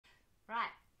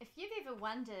Right. If you've ever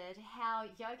wondered how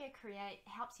yoga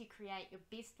helps you create your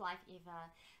best life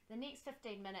ever, the next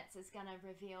 15 minutes is going to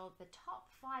reveal the top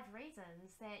 5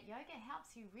 reasons that yoga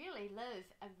helps you really live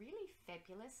a really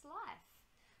fabulous life.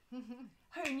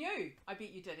 Who knew? I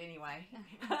bet you did anyway.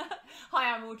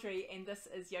 Hi, I'm Audrey and this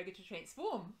is Yoga to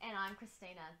Transform. And I'm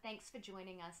Christina. Thanks for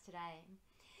joining us today.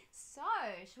 So,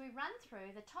 should we run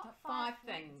through the top 5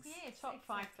 things? Yes, top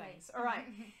exactly. 5 things. All right.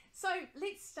 So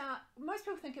let's start. Most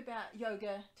people think about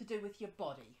yoga to do with your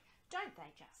body. Don't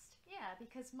they just? Yeah,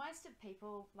 because most of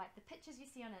people, like the pictures you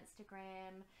see on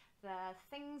Instagram, the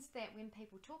things that when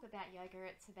people talk about yoga,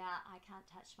 it's about, I can't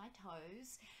touch my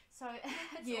toes. So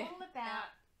it's all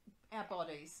about our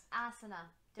bodies. Asana.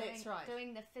 That's right.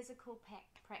 Doing the physical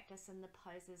practice and the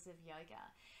poses of yoga.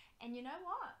 And you know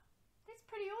what? That's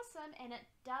pretty awesome, and it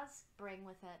does bring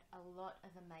with it a lot of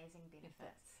amazing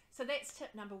benefits. So that's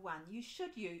tip number 1. You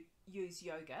should use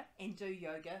yoga and do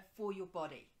yoga for your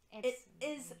body. Absolutely. It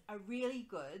is a really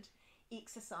good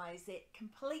exercise that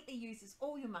completely uses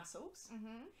all your muscles.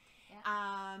 Mm-hmm.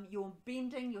 Yep. You're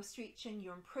bending, you're stretching,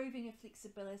 you're improving your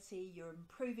flexibility, you're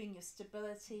improving your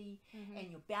stability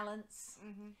and your balance.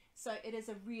 Mm-hmm. So it is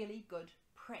a really good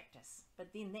practice.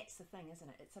 But then that's the thing, isn't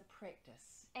it? It's a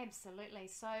practice. Absolutely.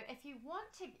 So if you want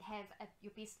to have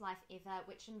your best life ever,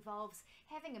 which involves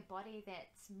having a body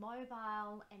that's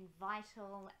mobile and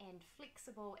vital and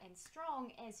flexible and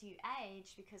strong as you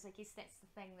age, because I guess that's the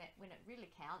thing that when it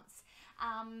really counts,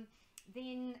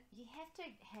 then you have to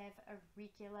have a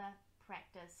regular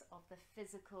practice of the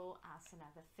physical asana,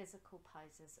 the physical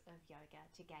poses of yoga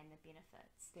to gain the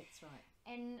benefits. That's right.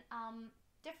 And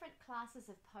different classes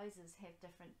of poses have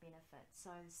different benefits. So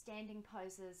standing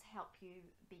poses help you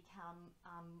become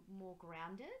more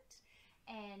grounded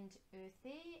and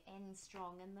earthy and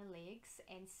strong in the legs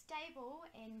and stable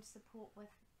and support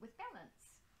with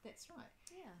balance. That's right.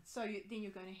 Yeah. So then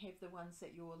you're going to have the ones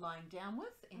that you're lying down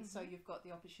with, and so you've got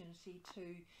the opportunity to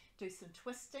do some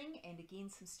twisting and again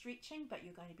some stretching, but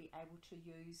you're going to be able to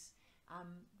use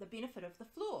the benefit of the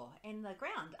floor and the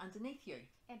ground underneath you.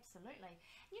 Absolutely.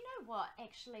 You know what,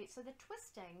 actually, so the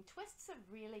twists are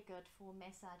really good for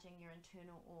massaging your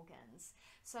internal organs.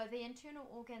 So the internal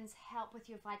organs help with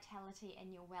your vitality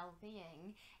and your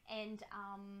well-being, and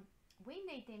we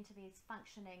need them to be as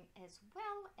functioning as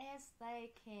well as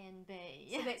they can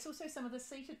be. So that's also some of the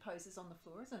seated poses on the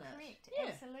floor, isn't it? Correct. Yeah.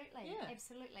 Absolutely. Yeah.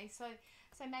 Absolutely. So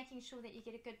making sure that you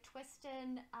get a good twist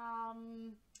in,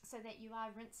 so that you are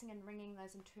rinsing and wringing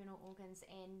those internal organs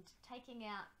and taking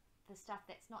out the stuff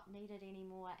that's not needed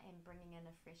anymore and bringing in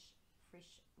a fresh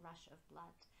rush of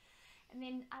blood. And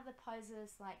then other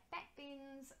poses like back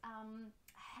bends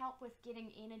help with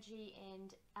getting energy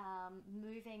and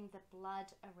moving the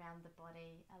blood around the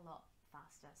body a lot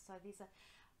faster. So these are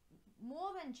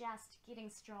more than just getting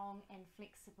strong and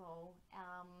flexible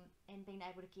and being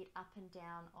able to get up and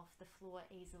down off the floor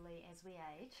easily as we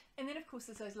age. And then of course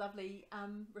there's those lovely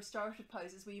restorative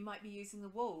poses where you might be using the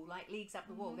wall, like legs up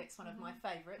the wall. That's one of my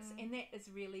favourites, and that is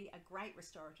really a great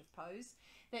restorative pose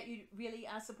that you really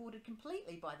are supported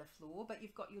completely by the floor, but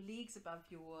you've got your legs above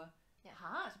your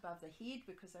heart, above the head,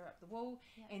 because they're up the wall,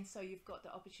 and so you've got the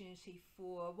opportunity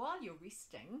for, while you're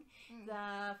resting,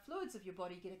 the fluids of your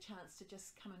body get a chance to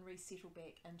just come and resettle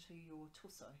back into your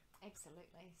torso.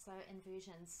 Absolutely. So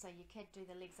inversions, so you could do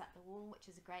the legs up the wall,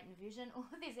 which is a great inversion, or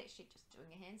there's actually just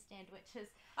doing a handstand, which is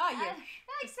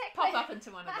Just pop up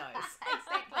into one of those.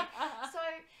 Exactly. So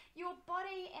your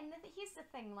body, and here's the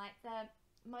thing, like the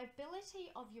mobility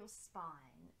of your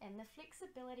spine and the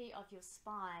flexibility of your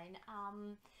spine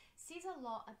says a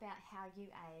lot about how you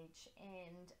age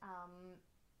and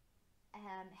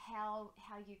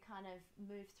how you kind of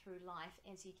move through life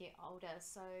as you get older.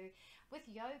 So with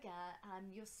yoga,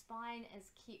 your spine is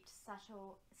kept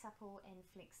supple and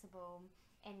flexible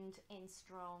and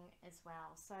strong as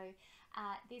well. So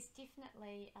there's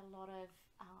definitely a lot of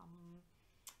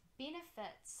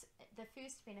benefits. The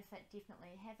first benefit,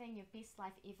 definitely having your best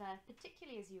life ever,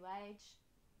 particularly as you age,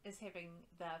 is having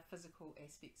the physical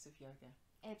aspects of yoga.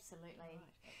 Absolutely.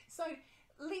 Right. So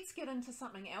let's get into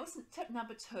something else. Tip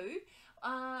number 2.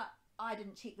 I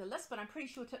didn't check the list, but I'm pretty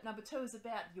sure tip number 2 is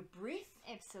about your breath.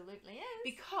 Absolutely is.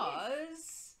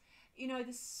 Because you know,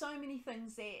 there's so many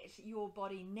things that your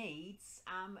body needs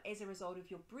as a result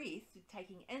of your breath,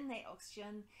 taking in that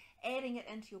oxygen, adding it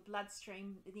into your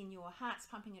bloodstream, then your heart's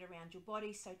pumping it around your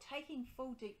body. So taking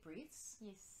full deep breaths,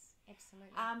 yes,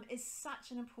 absolutely, is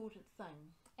such an important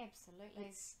thing. Absolutely.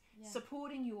 It's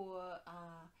supporting your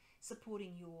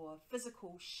supporting your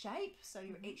physical shape. So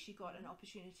you've actually got an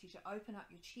opportunity to open up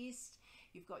your chest.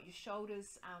 You've got your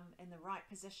shoulders in the right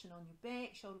position on your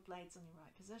back, shoulder blades on your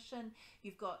right position.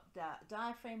 You've got the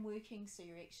diaphragm working, so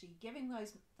you're actually giving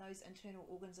those internal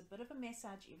organs a bit of a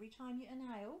massage every time you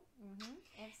inhale.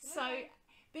 Absolutely. So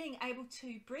being able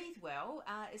to breathe well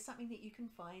is something that you can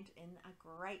find in a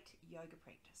great yoga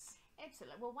practice.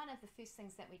 Absolutely. Well, one of the first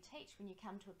things that we teach when you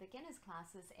come to a beginner's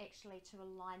class is actually to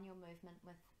align your movement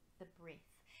with the breath,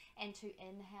 and to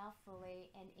inhale fully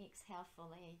and exhale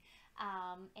fully,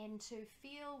 and to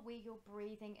feel where you're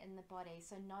breathing in the body.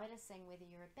 So noticing whether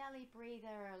you're a belly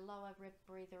breather, a lower rib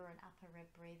breather, or an upper rib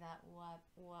breather,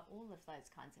 or all of those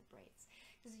kinds of breaths.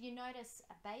 Because you notice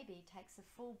a baby takes a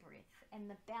full breath, and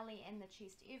the belly and the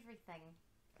chest, everything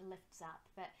lifts up.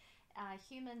 But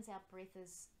humans, our breath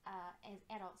is, as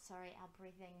adults, our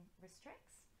breathing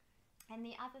restricts. And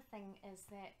the other thing is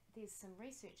that there's some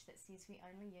research that says we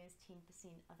only use 10%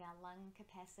 of our lung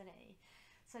capacity.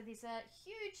 So there's a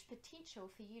huge potential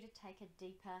for you to take a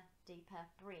deeper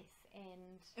breath.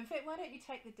 And in fact, why don't you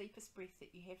take the deepest breath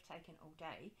that you have taken all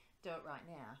day? Do it right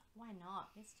now. Why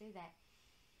not? Let's do that.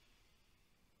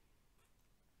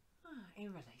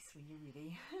 And release when you're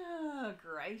ready.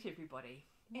 Great, everybody.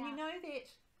 Now, and you know that,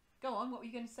 go on, what were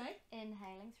you going to say?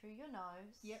 Inhaling through your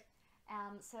nose. Yep.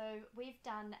 So we've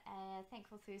done a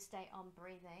Thankful Thursday on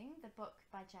breathing, the book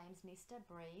by James Nestor,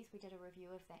 Breathe. We did a review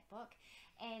of that book,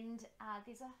 and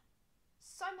there's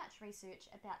so much research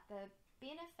about the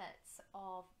benefits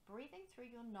of breathing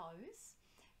through your nose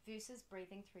versus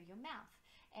breathing through your mouth.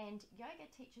 And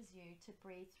yoga teaches you to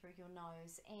breathe through your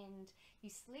nose, and you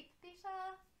sleep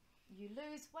better, you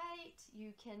lose weight,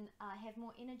 you can have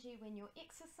more energy when you're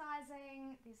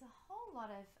exercising. There's a whole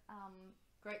lot of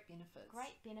great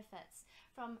benefits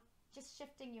from just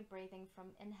shifting your breathing from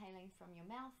inhaling from your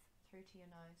mouth through to your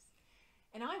nose.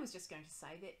 And I was just going to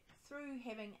say that through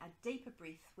having a deeper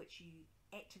breath, which you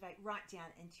activate right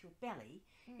down into your belly,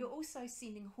 you're also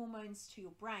sending hormones to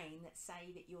your brain that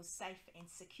say that you're safe and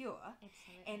secure.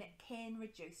 Absolutely. And it can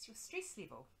reduce your stress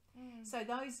level. So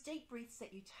those deep breaths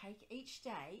that you take each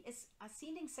day are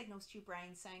sending signals to your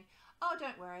brain saying, oh,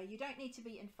 don't worry, you don't need to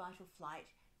be in fight or flight,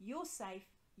 you're safe,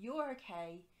 you're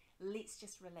okay, let's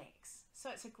just relax. So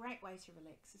it's a great way to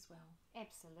relax as well.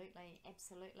 Absolutely.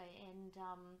 And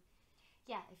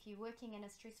if you're working in a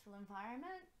stressful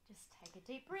environment, just take a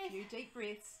deep breath. A few deep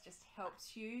breaths just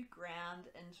helps you ground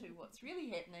into what's really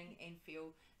happening and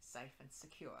feel safe and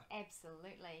secure.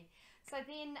 Absolutely. So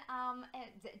then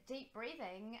deep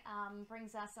breathing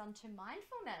brings us onto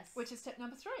mindfulness, which is tip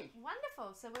number 3.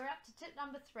 Wonderful. So we're up to tip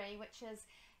number 3, which is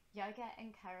yoga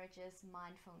encourages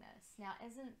mindfulness. Now,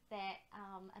 isn't that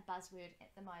a buzzword at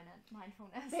the moment,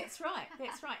 mindfulness? That's right.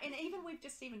 And we've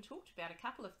just talked about a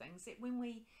couple of things that when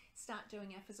we start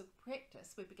doing our physical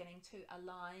practice, we're beginning to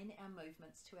align our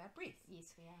movements to our breath.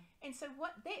 Yes, we are. And so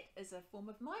that is a form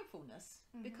of mindfulness,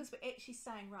 because we're actually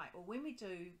saying, right, well, when we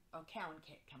do, cow and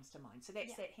cat comes to mind. So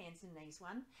that's that hands and knees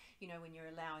one, when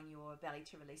you're allowing your belly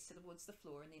to release towards the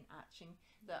floor and then arching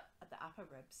the upper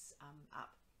ribs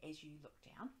up as you look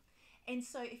down. And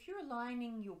so if you're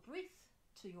aligning your breath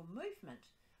to your movement,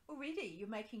 already you're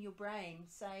making your brain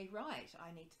say, right,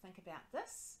 I need to think about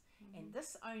this and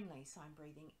this only. So I'm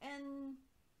breathing in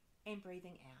and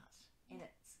breathing out. And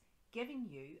it's giving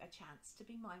you a chance to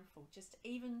be mindful, just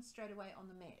even straight away on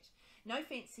the mat. No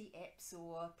fancy apps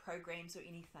or programs or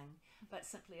anything, but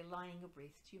simply aligning your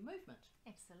breath to your movement.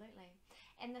 Absolutely.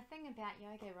 And the thing about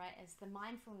yoga, right, is the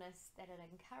mindfulness that it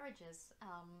encourages.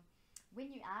 When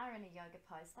you are in a yoga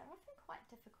pose, they're often quite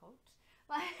difficult.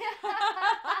 So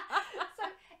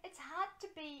it's hard to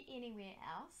be anywhere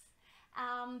else.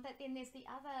 But then there's the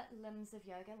other limbs of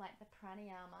yoga, like the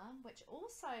pranayama, which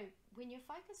also, when you're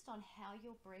focused on how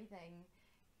you're breathing,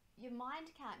 your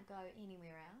mind can't go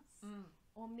anywhere else.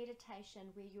 Or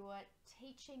meditation, where you're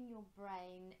teaching your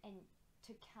brain and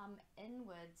to come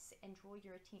inwards and draw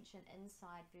your attention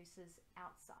inside versus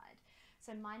outside.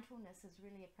 So mindfulness is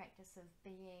really a practice of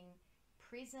being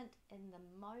present in the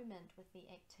moment with the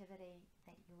activity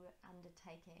that you're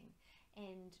undertaking.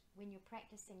 And when you're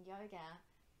practicing yoga,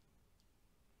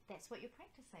 that's what you're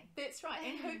practicing. That's right.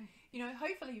 And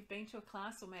hopefully you've been to a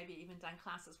class, or maybe even done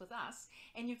classes with us,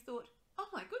 and you've thought, oh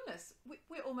my goodness,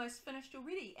 we're almost finished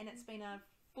already, and it's been a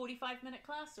 45-minute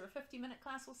class or a 50-minute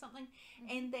class or something,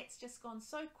 and that's just gone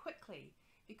so quickly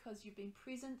because you've been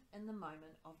present in the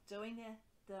moment of doing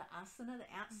the asana, the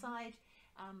outside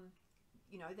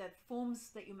you know, the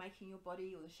forms that you're making your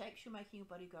body or the shapes you're making your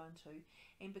body go into.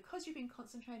 And because you've been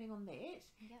concentrating on that,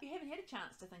 you haven't had a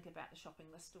chance to think about the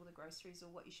shopping list or the groceries or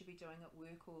what you should be doing at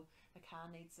work, or the car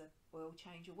needs a oil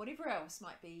change or whatever else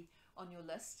might be on your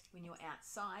list when you're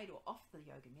outside or off the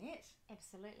yoga mat.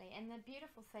 Absolutely. And the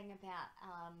beautiful thing about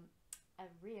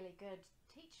a really good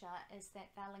teacher is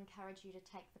that they'll encourage you to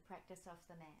take the practice off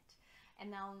the mat,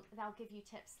 and they'll give you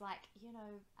tips like, you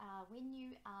know, when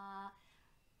you are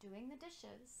doing the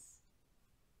dishes,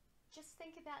 just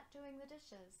think about doing the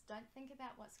dishes. Don't think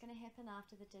about what's going to happen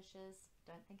after the dishes.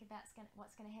 Don't think about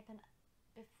what's going to happen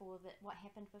what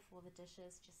happened before the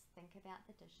dishes. Just think about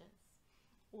the dishes,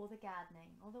 or the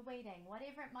gardening, or the weeding,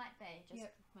 whatever it might be. Just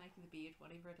making the bed,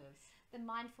 whatever it is. The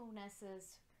mindfulness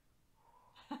is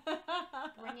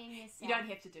bringing yourself. You don't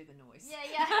have to do the noise.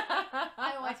 Yeah.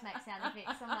 I always make sound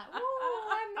effects. I'm like, woo,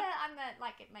 I'm the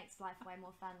like, it makes life way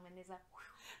more fun when there's a.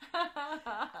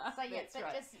 So yeah, but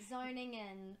right. Just zoning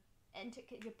in,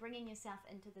 you're bringing yourself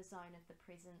into the zone of the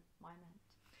present moment.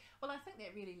 Well, I think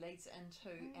that really leads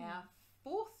into our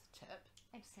fourth tip.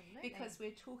 Absolutely. Because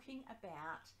we're talking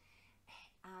about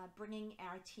bringing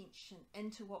our attention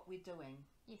into what we're doing.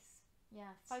 Yes.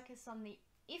 Yeah. Focus on the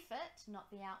effort, not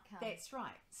the outcome. That's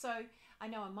right. So I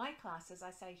know in my classes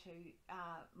I say to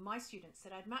my students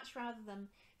that I'd much rather them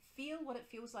feel what it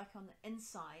feels like on the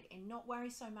inside and not worry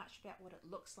so much about what it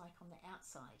looks like on the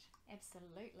outside.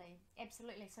 Absolutely.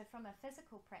 So from a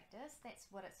physical practice, that's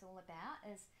what it's all about.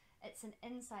 It's an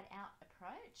inside out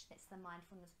approach. That's the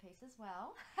mindfulness piece as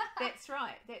well. That's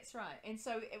right. And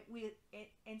so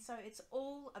it's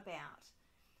all about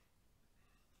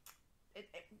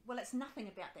it's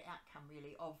nothing about the outcome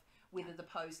really of whether the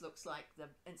pose looks like the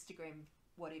Instagram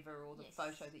whatever or the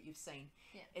photo that you've seen.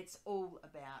 Yeah. It's all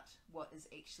about what is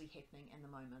actually happening in the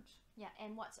moment. Yeah,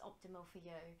 and what's optimal for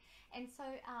you. And so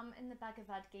in the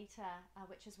Bhagavad Gita,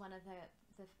 which is one of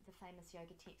the famous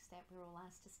yoga texts that we're all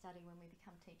asked to study when we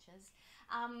become teachers,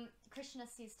 Krishna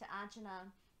says to Arjuna,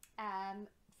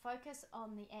 focus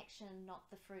on the action, not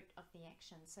the fruit of the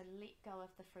action. So let go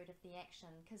of the fruit of the action,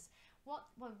 because what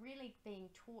we're really being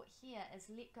taught here is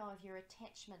let go of your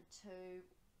attachment to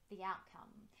the outcome.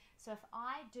 So if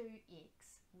I do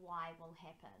X, Y will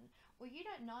happen. Well, you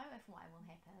don't know if Y will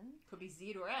happen. Could be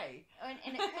Z or A. And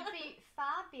it could be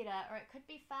far better, or it could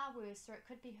be far worse, or it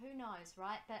could be who knows,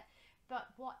 right? But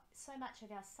what so much of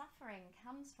our suffering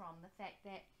comes from the fact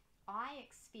that I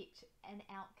expect an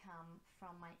outcome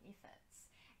from my efforts.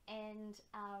 And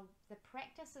the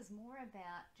practice is more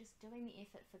about just doing the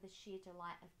effort for the sheer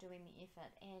delight of doing the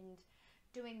effort and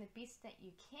doing the best that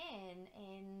you can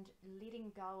and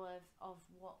letting go of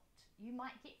what you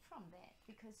might get from that,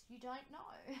 because you don't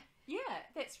know. Yeah,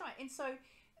 that's right. And so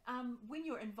when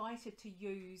you're invited to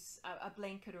use a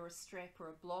blanket or a strap or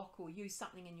a block, or use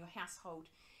something in your household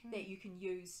that you can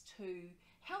use to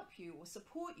help you or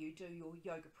support you do your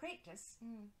yoga practice,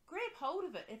 grab hold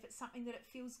of it if it's something that it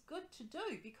feels good to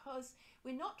do, because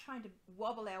we're not trying to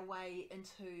wobble our way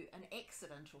into an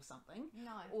accident or something.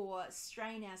 No. Or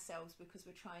strain ourselves because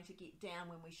we're trying to get down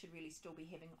when we should really still be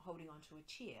holding onto a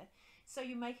chair. So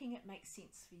you're making it make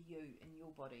sense for you and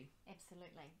your body.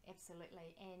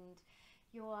 Absolutely. And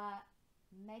you're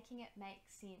making it make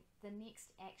sense. The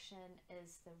next action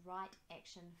is the right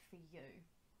action for you.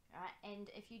 Right? And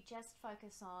if you just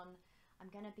focus on, I'm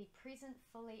going to be present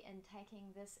fully in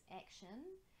taking this action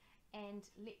and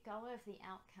let go of the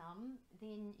outcome,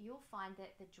 then you'll find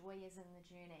that the joy is in the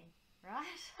journey, right?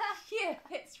 Yeah,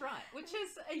 that's right. Which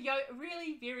is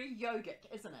really very yogic,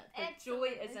 isn't it? The Absolutely.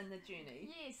 Joy is in the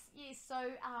journey. Yes. So,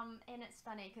 and it's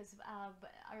funny because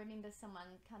I remember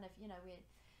someone kind of, where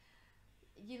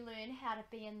you learn how to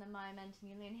be in the moment and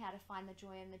you learn how to find the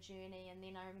joy in the journey. And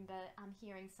then I remember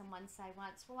hearing someone say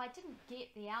once, well, I didn't get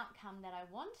the outcome that I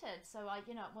wanted, so it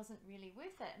wasn't really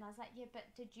worth it. And I was like, yeah, but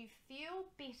did you feel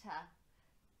better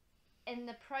in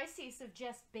the process of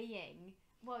just being?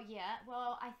 Well, yeah.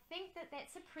 Well, I think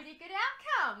that's a pretty good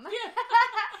outcome. Yeah.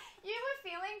 You were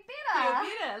feeling better. Feel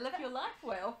better. Live your life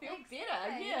well. Feel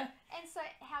better. Yeah. And so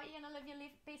how are you going to live your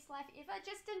best life ever?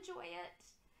 Just enjoy it.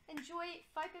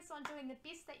 Focus on doing the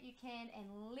best that you can and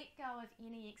let go of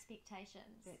any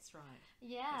expectations. That's right.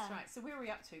 Yeah. That's right. So where are we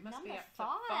up to? Must Number be up to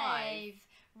 5.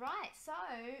 Right. So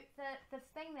the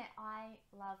thing that I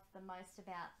love the most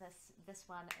about this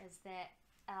one is that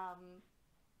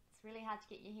it's really hard to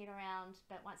get your head around,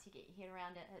 but once you get your head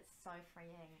around it, it's so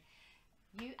freeing.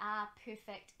 You are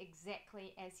perfect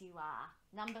exactly as you are.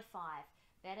 Number 5.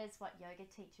 That is what yoga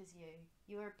teaches you.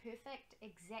 You are perfect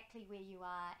exactly where you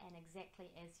are and exactly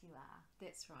as you are.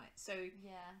 That's right. So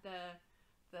yeah.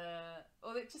 the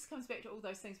it just comes back to all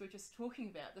those things we're just talking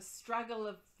about. The struggle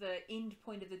of the end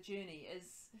point of the journey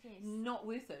is not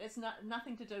worth it. It's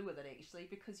nothing to do with it actually,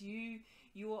 because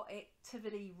your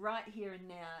activity right here and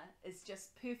now is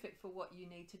just perfect for what you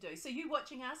need to do. So you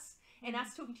watching us and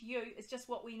us talking to you is just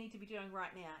what we need to be doing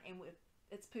right now, and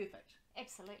it's perfect.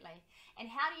 Absolutely. And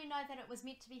how do you know that it was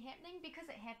meant to be happening? Because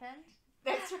it happened.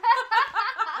 That's right.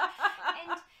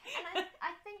 and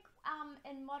I think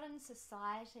in modern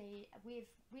society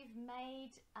we've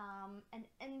made an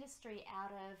industry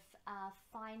out of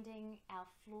finding our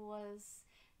flaws,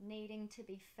 needing to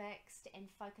be fixed, and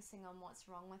focusing on what's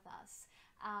wrong with us.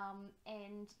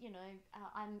 And you know,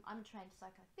 I'm a trained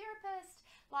psychotherapist.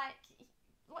 Like,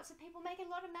 lots of people make a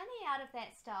lot of money out of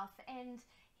that stuff, and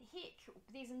heck,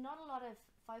 there's not a lot of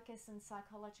focus in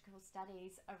psychological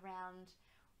studies around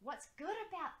what's good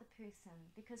about the person,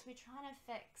 because we're trying to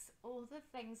fix all the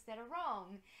things that are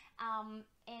wrong.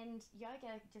 And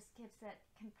yoga just gives that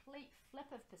complete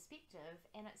flip of perspective,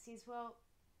 and it says, well,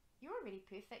 you're already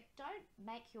perfect. Don't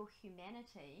make your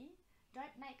humanity,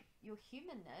 don't make your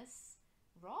humanness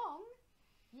wrong.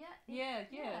 Yeah.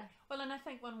 Well, and I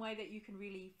think one way that you can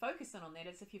really focus in on that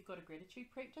is if you've got a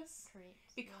gratitude practice.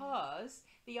 Correct. Because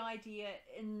the idea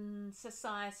in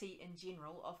society in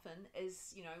general often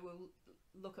is, you know, we'll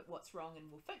look at what's wrong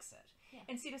and we'll fix it. Yeah.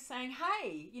 Instead of saying,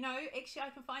 hey, you know, actually I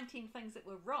can find 10 things that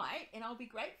were right and I'll be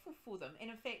grateful for them. And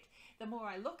in fact, the more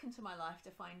I look into my life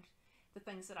to find the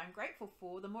things that I'm grateful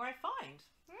for, the more I find.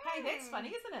 Hey, that's funny,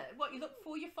 isn't it? What you look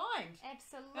for, you find.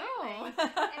 Absolutely. Oh.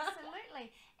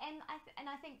 Absolutely. And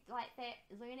I think like that,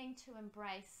 learning to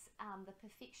embrace the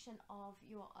perfection of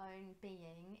your own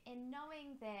being, and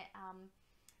knowing that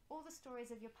all the stories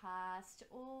of your past,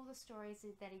 all the stories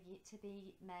that are yet to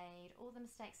be made, all the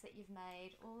mistakes that you've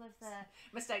made, all of the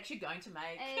mistakes you're going to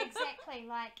make. Exactly.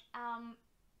 Like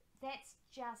that's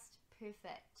just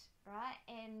perfect, right?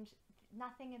 And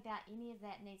nothing about any of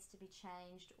that needs to be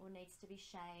changed or needs to be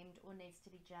shamed or needs to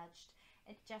be judged.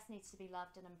 It just needs to be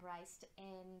loved and embraced.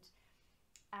 And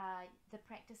the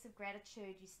practice of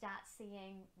gratitude, you start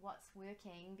seeing what's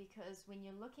working, because when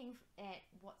you're looking at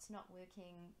what's not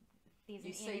working,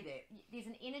 there's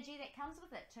an energy that comes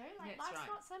with it too. Like, that's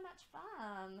life's not so much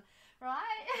fun,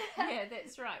 right? Yeah,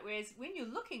 that's right. Whereas when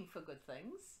you're looking for good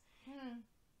things,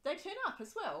 they turn up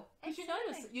as well, because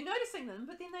you're noticing them,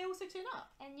 but then they also turn up.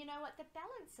 And you know what, the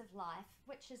balance of life,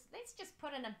 which is, let's just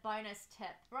put in a bonus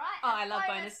tip, right? Oh, I love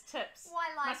bonus tips. Why,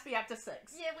 like, must be up to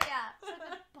 6. Yeah, we are. So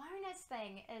the bonus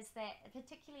thing is that,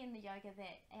 particularly in the yoga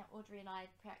that Audrey and I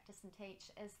practice and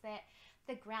teach, is that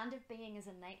the ground of being is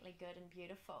innately good and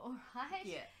beautiful, right?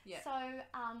 Yeah. So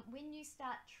when you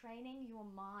start training your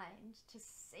mind to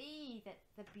see that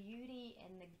the beauty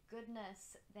and the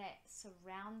goodness that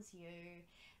surrounds you,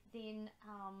 then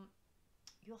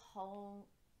your whole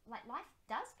life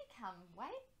does become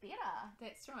way better.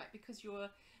 That's right, because you're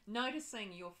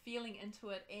noticing, you're feeling into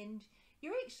it, and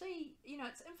you're actually, you know,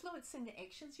 it's influencing the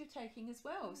actions you're taking as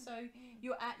well. So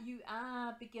you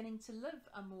are beginning to live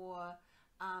a more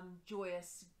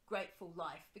joyous, grateful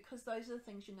life, because those are the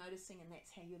things you're noticing, and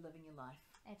that's how you're living your life.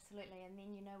 Absolutely. And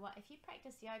then, you know what, if you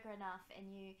practice yoga enough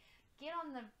and you get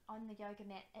on the yoga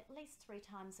mat at least 3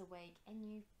 times a week, and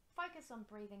you focus on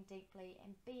breathing deeply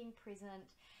and being present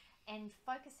and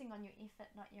focusing on your effort,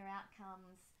 not your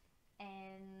outcomes,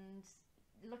 and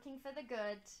looking for the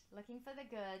good,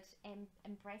 and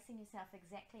embracing yourself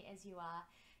exactly as you are,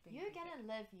 you're going to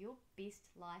live your best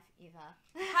life ever.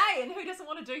 Hey, and who doesn't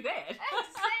want to do that?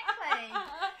 Exactly.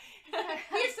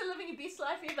 Here's to living your best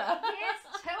life ever.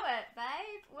 Yes, to it,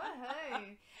 babe.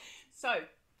 Woohoo. So,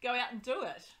 go out and do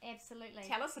it. Absolutely.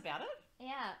 Tell us about it.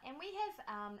 Yeah, and we have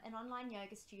an online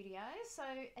yoga studio, so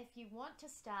if you want to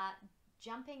start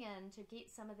jumping in to get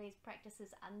some of these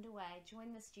practices underway,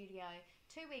 join the studio,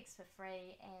 2 weeks for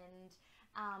free, and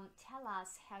tell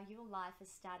us how your life is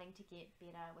starting to get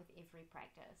better with every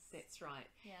practice. That's right.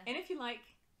 Yeah. And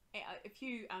if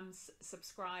you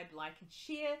subscribe, like and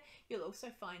share, you'll also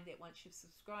find that once you've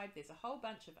subscribed, there's a whole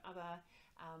bunch of other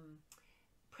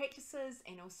practices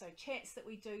and also chats that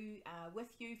we do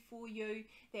with you, for you,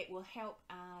 that will help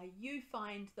you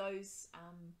find those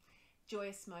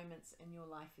joyous moments in your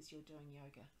life as you're doing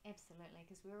yoga. Absolutely,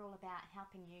 because we're all about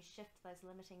helping you shift those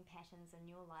limiting patterns in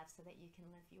your life so that you can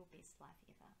live your best life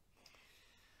ever.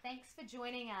 Thanks for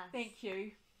joining us. Thank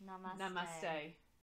you. Namaste. Namaste.